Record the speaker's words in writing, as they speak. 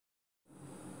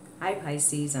Hi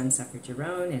Pisces, I'm Sucker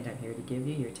Jerome and I'm here to give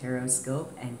you your Tarotscope,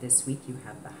 and this week you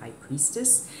have the High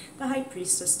Priestess. The High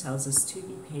Priestess tells us to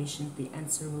be patient, the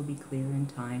answer will be clear in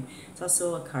time. It's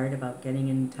also a card about getting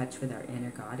in touch with our inner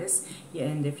goddess.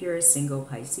 And if you're a single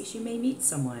Pisces, you may meet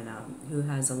someone who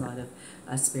has a lot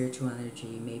of spiritual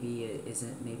energy, maybe is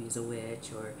a witch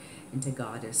or into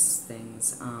goddess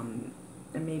things.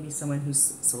 And maybe someone who's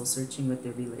soul searching with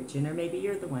their religion, or maybe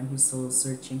you're the one who's soul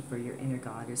searching for your inner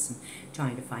goddess and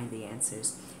trying to find the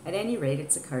answers. At any rate,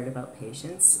 it's a card about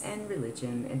patience and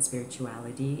religion and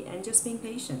spirituality and just being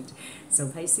patient. So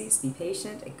Pisces, be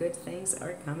patient. Good things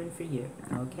are coming for you.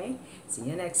 Okay? See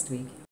you next week.